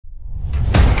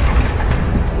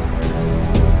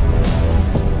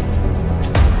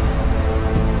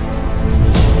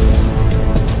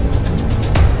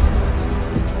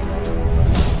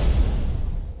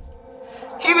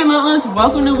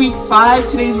welcome to week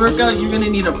 5. Today's workout, you're going to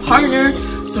need a partner,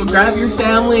 so grab your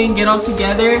family and get all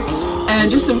together. And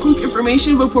just some quick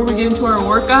information before we get into our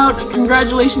workout.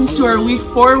 Congratulations to our week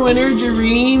 4 winner,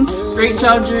 Jareen. Great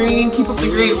job, Jareen. Keep up the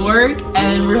great work.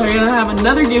 And we're going to have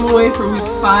another giveaway for week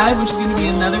 5, which is going to be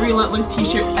another Relentless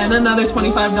t-shirt and another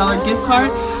 $25 gift card.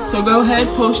 So go ahead,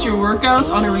 post your workouts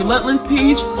on our Relentless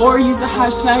page or use the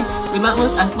hashtag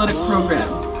Relentless Athletic Program.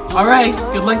 All right,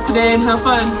 good luck today and have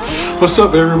fun. What's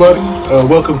up, everybody?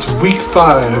 Welcome to week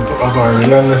 5 of our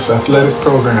Relentless Athletic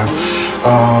Program.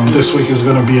 This week is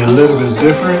going to be a little bit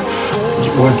different.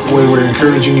 What we're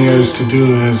encouraging you guys to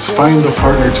do is find a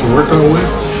partner to work out with,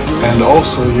 and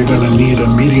also you're going to need a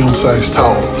medium-sized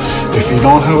towel. If you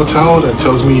don't have a towel, that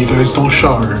tells me you guys don't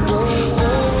shower.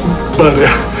 But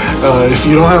if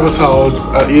you don't have a towel,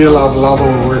 lava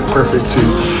will work perfect too.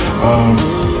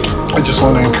 I just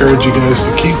want to encourage you guys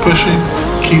to keep pushing,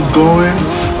 keep going.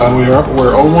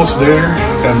 We're almost there,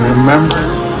 and remember,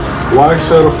 why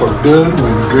settle for good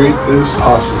when great is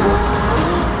possible?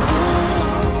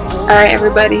 Alright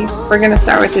everybody, we're going to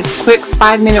start with this quick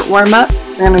 5-minute warm-up.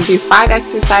 We're going to do 5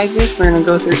 exercises. We're going to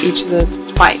go through each of those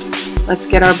twice. Let's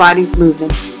get our bodies moving.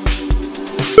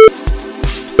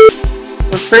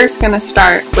 We're first going to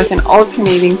start with an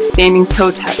alternating standing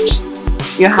toe touch.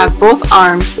 You'll have both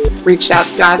arms reached out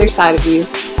to either side of you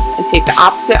and take the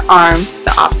opposite arm to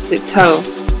the opposite toe.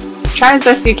 Try as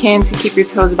best you can to keep your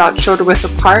toes about shoulder width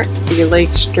apart with your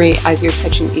legs straight as you're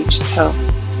touching each toe.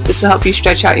 This will help you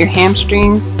stretch out your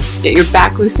hamstrings, get your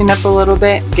back loosened up a little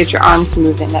bit, get your arms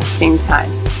moving at the same time.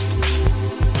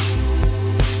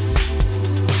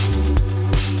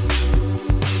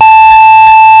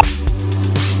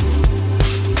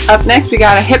 Up next, we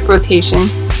got a hip rotation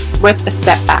with a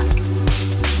step back.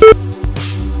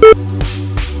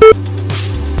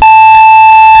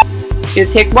 You'll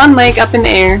take one leg up in the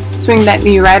air, swing that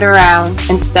knee right around,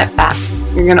 and step back.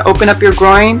 You're going to open up your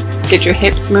groin, get your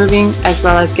hips moving, as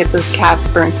well as get those calves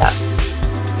burnt up.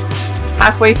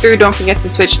 Halfway through, don't forget to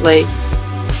switch legs.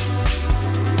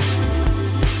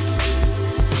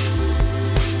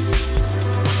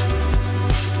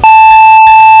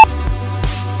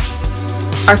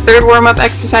 Our third warm-up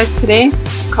exercise today,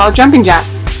 called jumping jacks.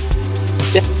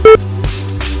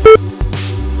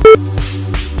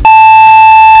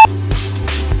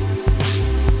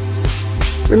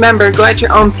 Remember, go at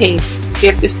your own pace. If you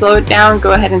have to slow it down,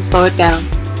 go ahead and slow it down.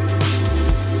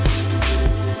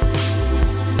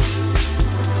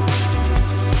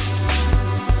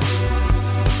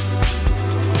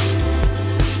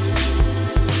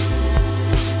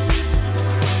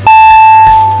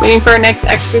 Waiting for our next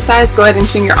exercise, go ahead and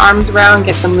swing your arms around,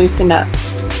 get them loosened up.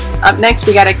 Up next,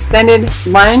 we got extended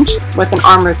lunge with an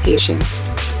arm rotation.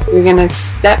 You're going to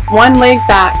step one leg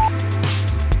back.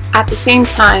 At the same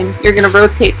time, you're going to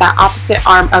rotate that opposite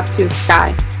arm up to the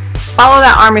sky. Follow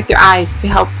that arm with your eyes to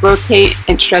help rotate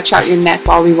and stretch out your neck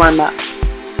while we warm up.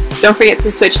 Don't forget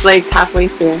to switch legs halfway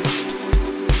through.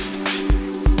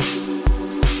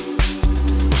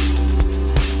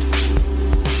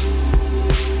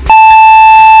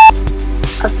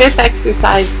 Our fifth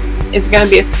exercise is going to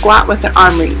be a squat with an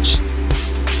arm reach.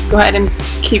 Go ahead and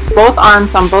keep both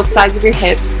arms on both sides of your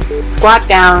hips, squat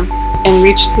down, and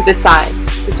reach to the side.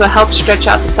 This will help stretch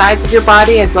out the sides of your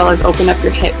body as well as open up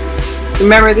your hips.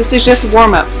 Remember, this is just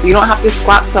warm-up, so you don't have to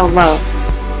squat so low.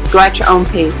 Go at your own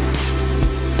pace.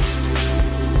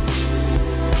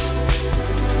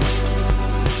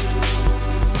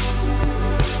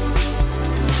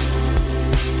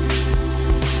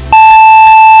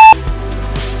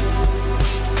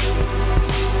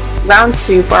 Round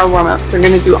 2 for our warm-up. So we're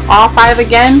going to do all 5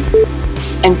 again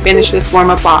and finish this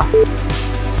warm-up off.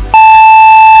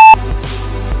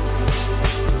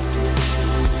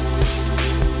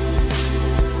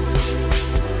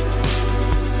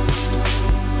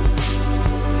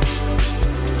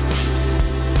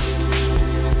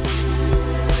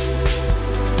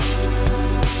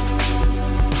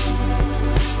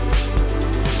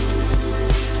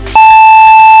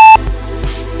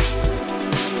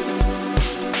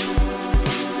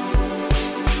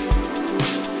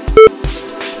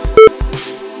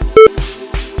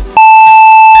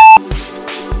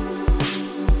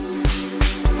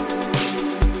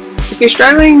 If you're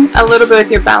struggling a little bit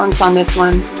with your balance on this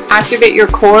one, activate your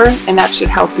core and that should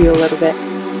help you a little bit.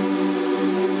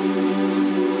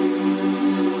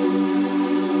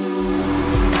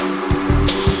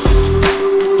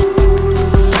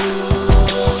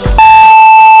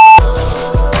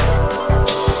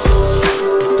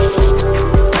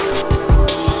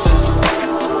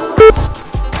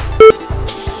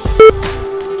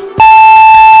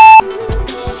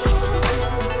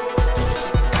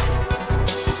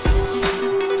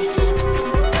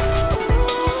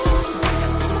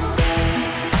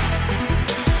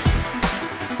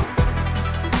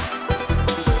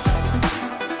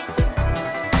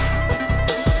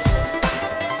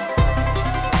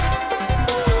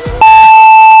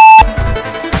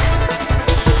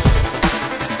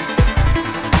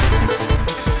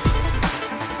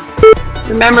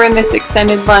 Remember in this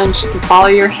extended lunge to follow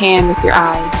your hand with your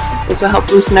eyes. This will help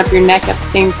loosen up your neck at the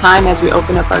same time as we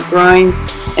open up our groins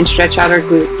and stretch out our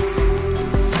glutes.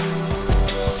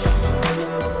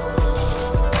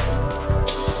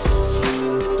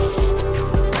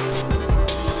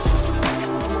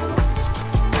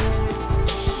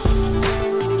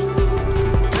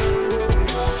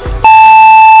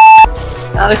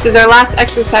 Now this is our last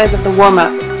exercise of the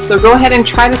warm-up, so go ahead and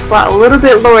try to squat a little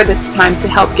bit lower this time to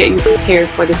help get you prepared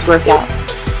for this workout.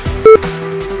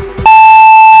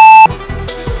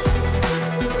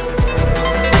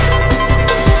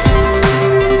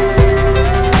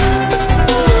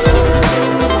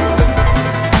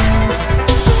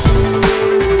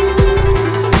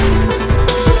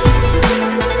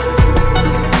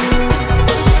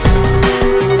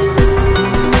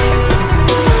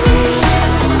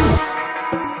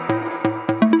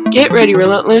 Get ready,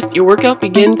 Relentless. Your workout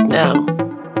begins now.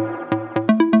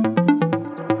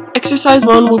 Exercise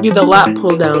 1 will be the lat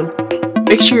pull down.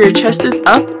 Make sure your chest is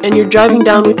up and you're driving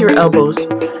down with your elbows.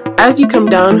 As you come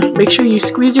down, make sure you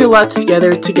squeeze your lats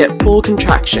together to get full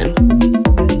contraction.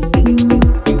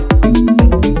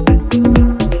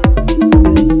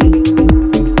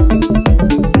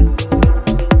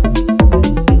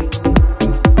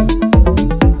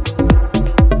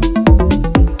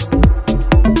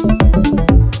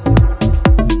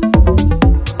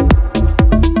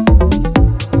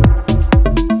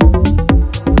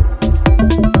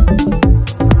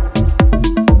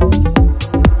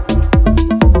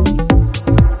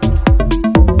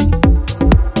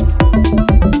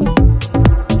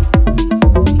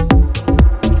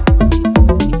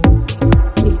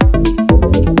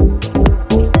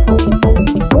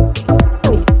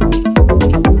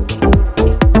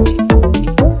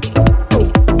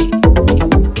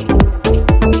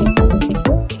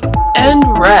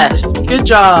 Rest. Good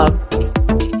job.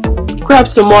 Grab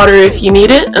some water if you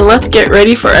need it, and let's get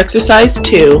ready for exercise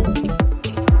 2.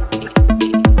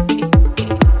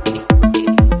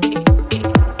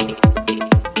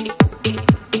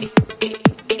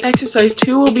 Exercise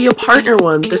 2 will be a partner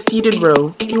one, the seated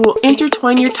row. You will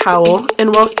intertwine your towel,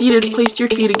 and while seated, place your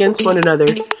feet against one another.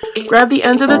 Grab the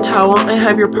ends of the towel and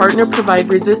have your partner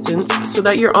provide resistance so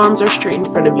that your arms are straight in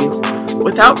front of you.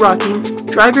 Without rocking,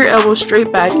 drive your elbows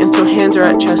straight back until hands are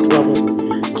at chest level.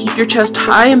 Keep your chest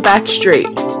high and back straight.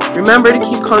 Remember to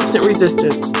keep constant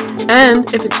resistance.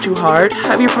 And if it's too hard,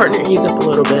 have your partner ease up a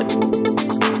little bit.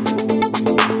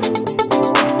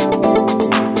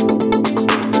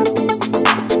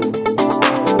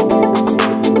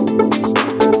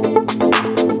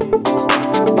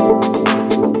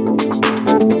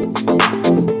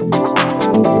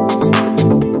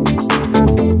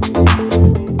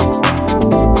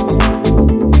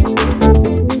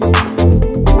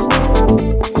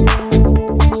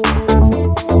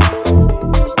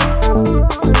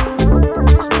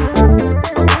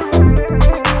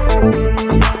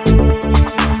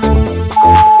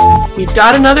 We've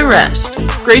got another rest.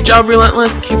 Great job,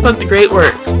 Relentless. Keep up the great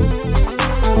work.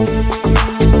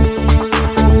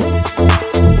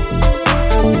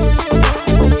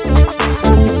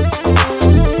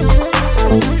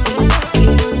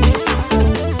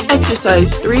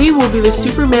 Exercise 3 will be the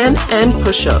Superman and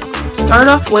push-up. Start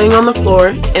off laying on the floor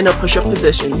in a push-up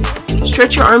position.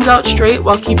 Stretch your arms out straight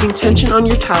while keeping tension on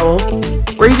your towel.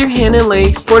 Raise your hand and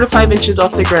legs 4 to 5 inches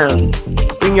off the ground.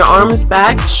 Bring your arms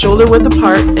back, shoulder width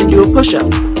apart, and do a push-up.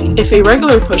 If a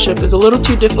regular push-up is a little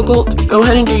too difficult, go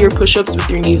ahead and do your push-ups with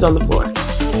your knees on the floor.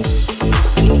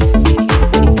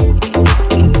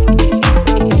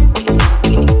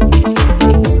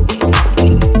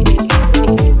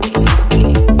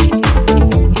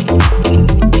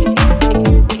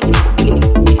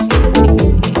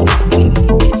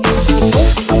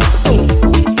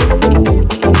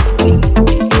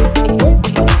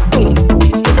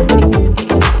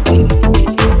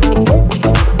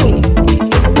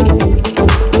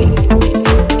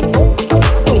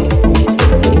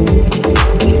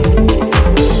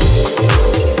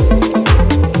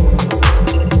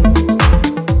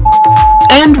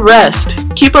 And rest.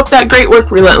 Keep up that great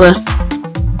work, Relentless.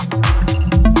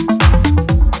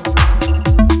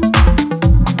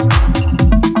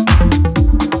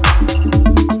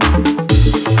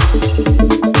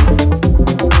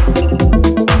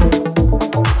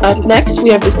 Up next, we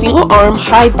have the single arm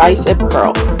high bicep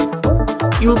curl.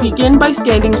 You will begin by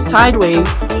standing sideways,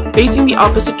 facing the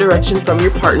opposite direction from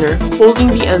your partner, holding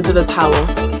the ends of the towel.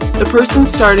 The person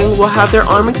starting will have their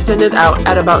arm extended out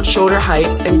at about shoulder height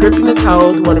and gripping the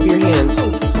towel with one of your hands.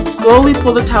 Slowly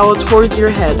pull the towel towards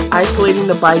your head, isolating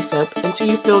the bicep until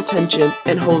you feel tension,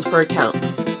 and hold for a count.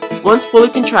 Once fully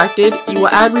contracted, you will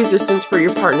add resistance for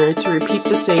your partner to repeat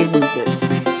the same movement.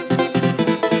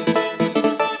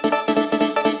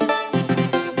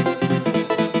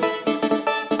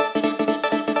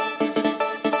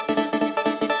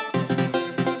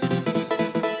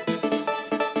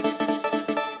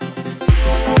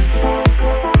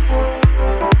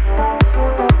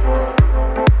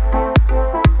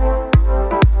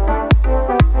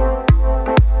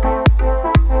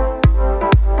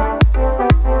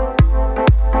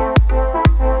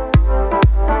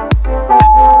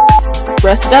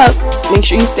 Rest up, make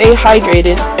sure you stay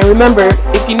hydrated, and remember,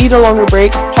 if you need a longer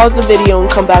break, pause the video and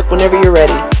come back whenever you're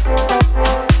ready.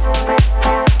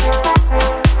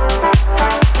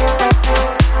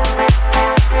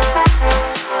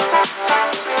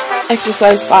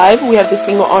 Exercise 5, we have the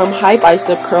single arm high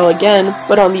bicep curl again,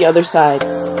 but on the other side.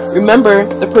 Remember,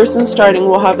 the person starting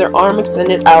will have their arm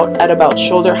extended out at about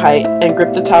shoulder height and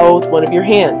grip the towel with one of your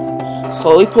hands.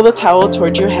 Slowly pull the towel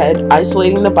towards your head,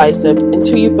 isolating the bicep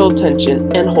until you feel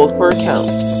tension, and hold for a count.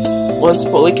 Once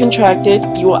fully contracted,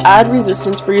 you will add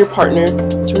resistance for your partner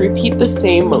to repeat the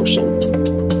same motion.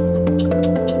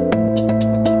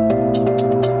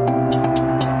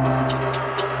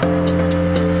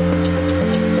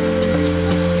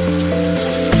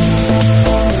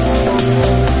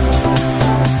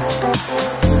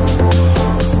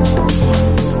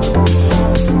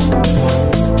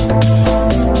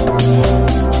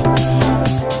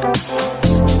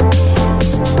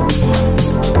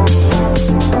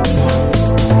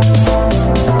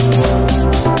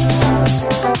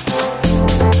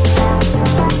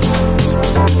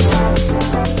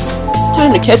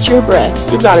 Time to catch your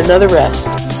breath. You've got another rest.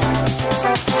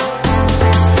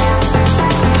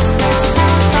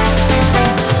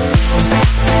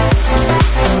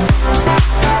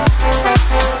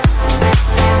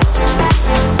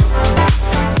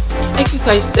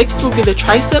 Exercise 6 will be the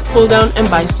tricep pull down and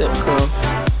bicep curl.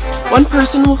 One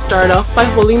person will start off by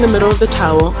holding the middle of the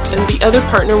towel and the other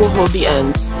partner will hold the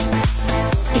ends.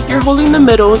 If you're holding the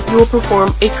middle, you will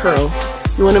perform a curl.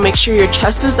 You want to make sure your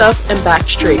chest is up and back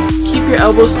straight. Keep your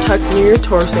elbows tucked near your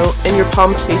torso and your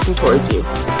palms facing towards you.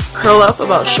 Curl up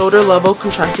about shoulder level,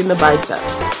 contracting the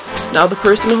biceps. Now the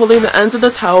person holding the ends of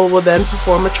the towel will then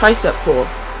perform a tricep pull.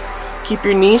 Keep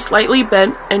your knees slightly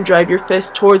bent and drive your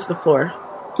fist towards the floor.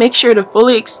 Make sure to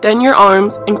fully extend your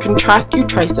arms and contract your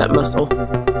tricep muscle.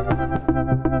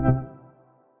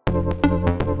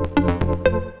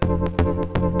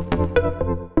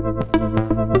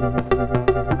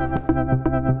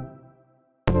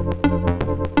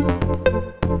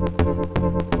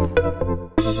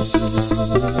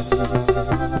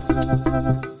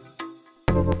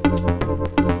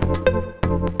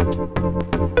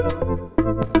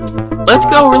 Let's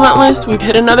go, Relentless. We've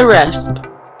hit another rest.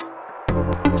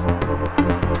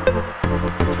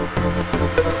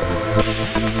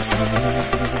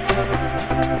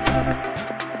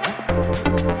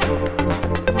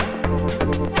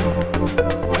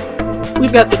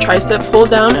 We've got the tricep pull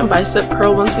down and bicep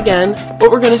curl once again,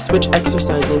 but we're going to switch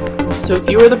exercises. So if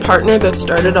you were the partner that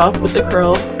started off with the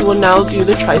curl, you will now do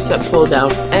the tricep pull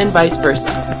down and vice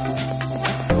versa.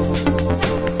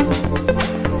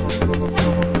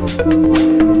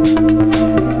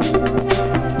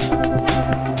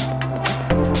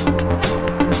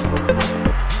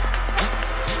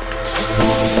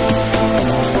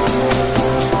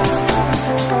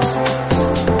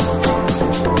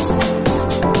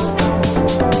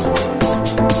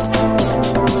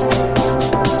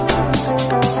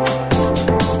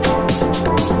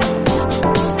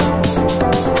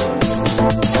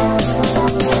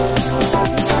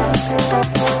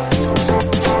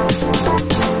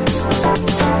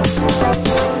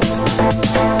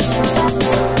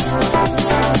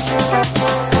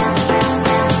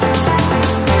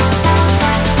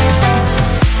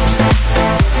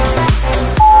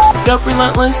 Get up,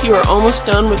 Relentless. You are almost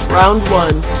done with round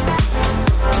 1.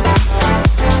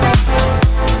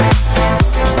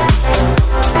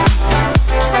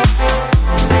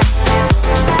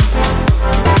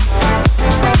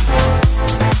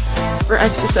 For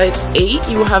exercise 8,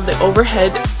 you will have the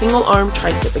overhead single arm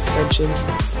tricep extension.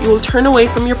 You will turn away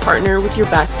from your partner with your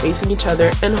backs facing each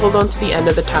other and hold on to the end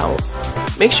of the towel.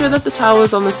 Make sure that the towel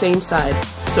is on the same side,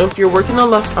 so if you're working the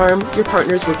left arm, your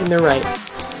partner is working the right.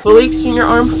 Fully extend your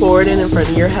arm forward and in front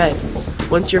of your head.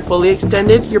 Once you're fully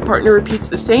extended, your partner repeats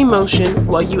the same motion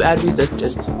while you add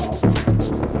resistance.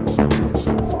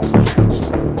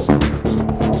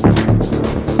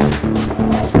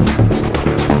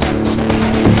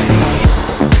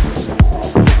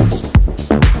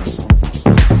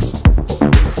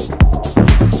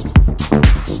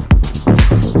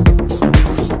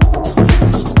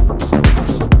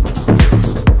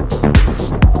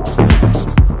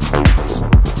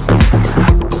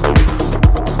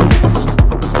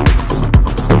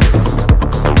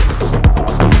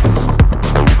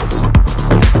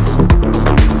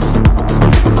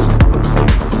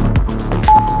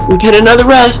 Get another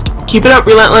rest. Keep it up,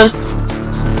 Relentless.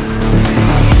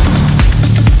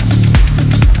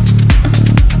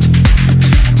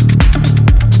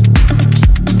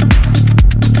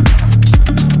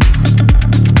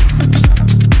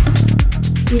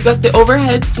 We've got the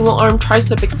overhead single arm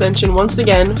tricep extension once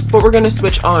again, but we're going to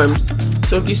switch arms.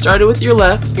 So if you started with your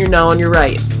left, you're now on your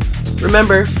right.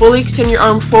 Remember, fully extend your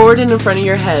arm forward and in front of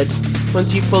your head.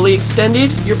 Once you've fully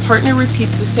extended, your partner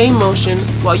repeats the same motion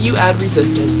while you add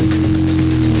resistance.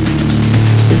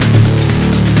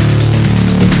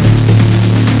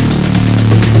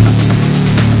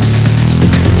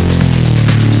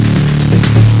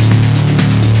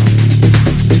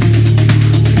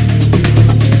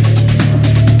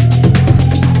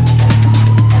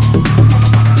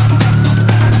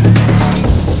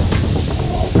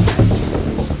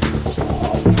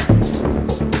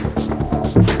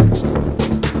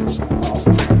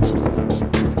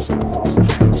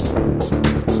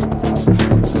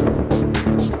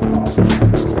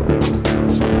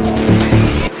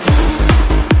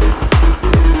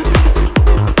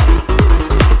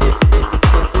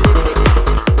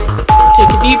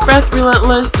 Deep breath,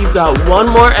 Relentless. You've got one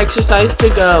more exercise to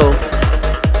go.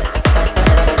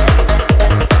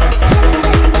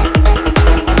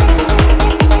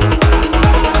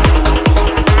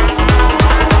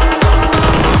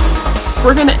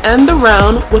 We're going to end the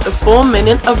round with a full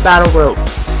minute of battle rope.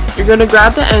 You're going to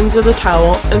grab the ends of the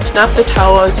towel and snap the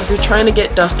towel as if you're trying to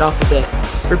get dust off of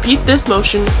it. Repeat this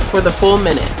motion for the full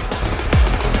minute.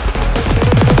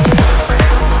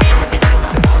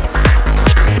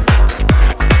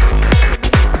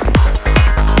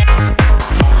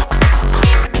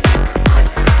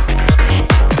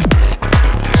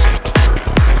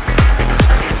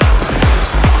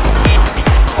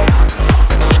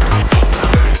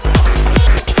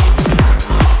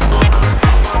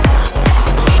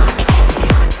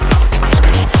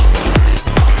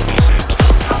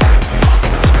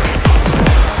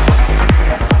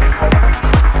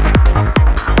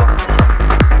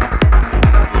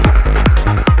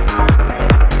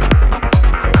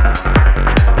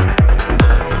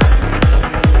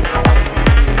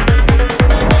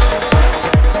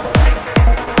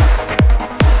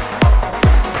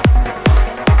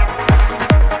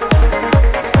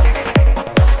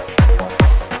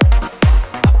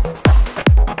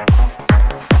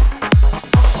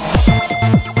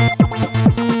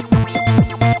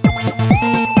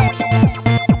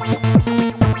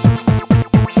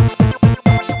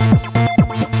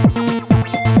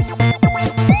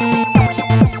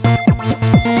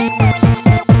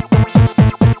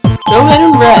 Go ahead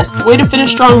and rest. Way to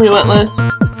finish strong, Relentless.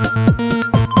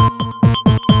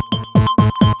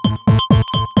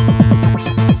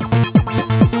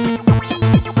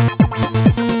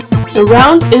 The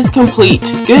round is complete.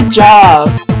 Good job.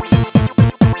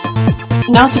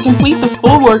 Now to complete the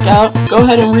full workout, go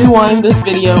ahead and rewind this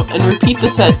video and repeat the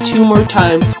set 2 more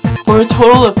times for a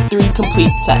total of 3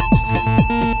 complete sets.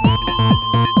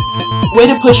 Way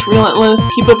to push, Relentless.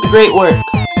 Keep up the great work.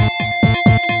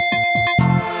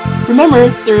 Remember,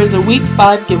 there is a week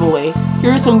 5 giveaway.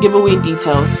 Here are some giveaway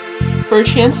details. For a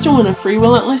chance to win a free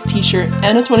Relentless t-shirt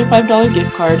and a $25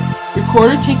 gift card,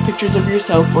 record or take pictures of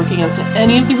yourself working out to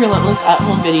any of the Relentless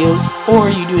at-home videos or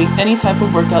you doing any type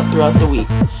of workout throughout the week.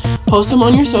 Post them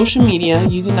on your social media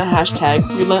using the hashtag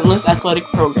Relentless Athletic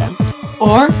Program,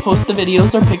 or post the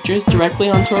videos or pictures directly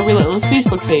onto our Relentless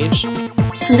Facebook page.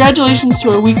 Congratulations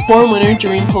to our week 4 winner,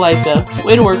 Jareen Polita.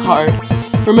 Way to work hard.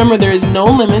 Remember, there is no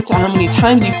limit to how many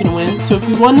times you can win, so if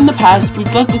you've won in the past,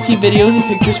 we'd love to see videos and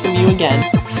pictures from you again.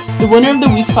 The winner of the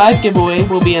Week 5 giveaway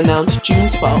will be announced June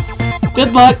 12th.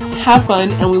 Good luck, have fun,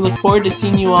 and we look forward to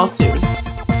seeing you all soon.